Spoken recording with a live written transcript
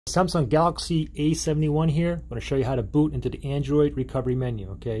Samsung Galaxy A71 here. I'm going to show you how to boot into the Android recovery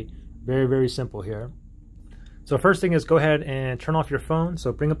menu, okay? Very simple here. So first thing is go ahead and turn off your phone.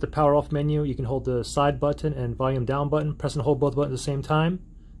 So bring up the power off menu. You can hold the side button and volume down button. Press and hold both buttons at the same time.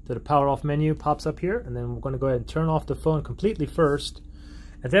 So the power off menu pops up here. And then we're going to go ahead and turn off the phone completely first.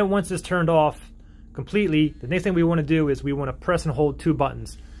 And then once it's turned off completely, the next thing we want to do is we want to press and hold two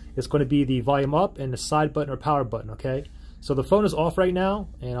buttons. It's going to be the volume up and the side button or power button, okay? So the phone is off right now,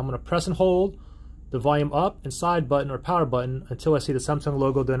 and I'm going to press and hold the volume up and side button or power button until I see the Samsung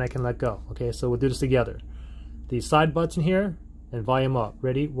logo, then I can let go. Okay, so we'll do this together. The side button here and volume up.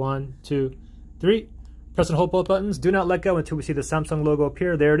 Ready? 1, 2, 3. Press and hold both buttons. Do not let go until we see the Samsung logo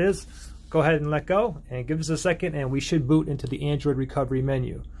appear. There it is. Go ahead and let go, and give us a second, and we should boot into the Android recovery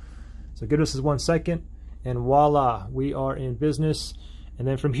menu. So give us 1 second, and voila, we are in business. And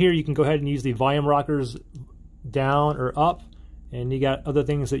then from here, you can go ahead and use the volume rockers down or up, and you got other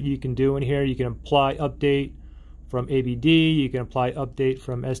things that you can do in here. You can apply update from ABD, you can apply update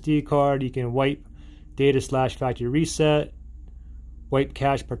from SD card, you can wipe data / factory reset, wipe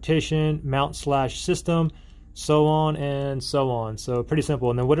cache partition, mount / system, so on and so on. So pretty simple.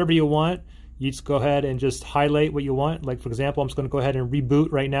 And then whatever you want, you just go ahead and just highlight what you want. Like for example, I'm just going to go ahead and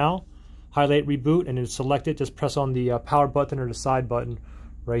reboot right now. Highlight reboot, and then select it. Just press on the power button or the side button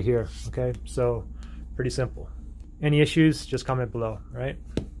right here. Okay, so pretty simple. Any issues, just comment below, right?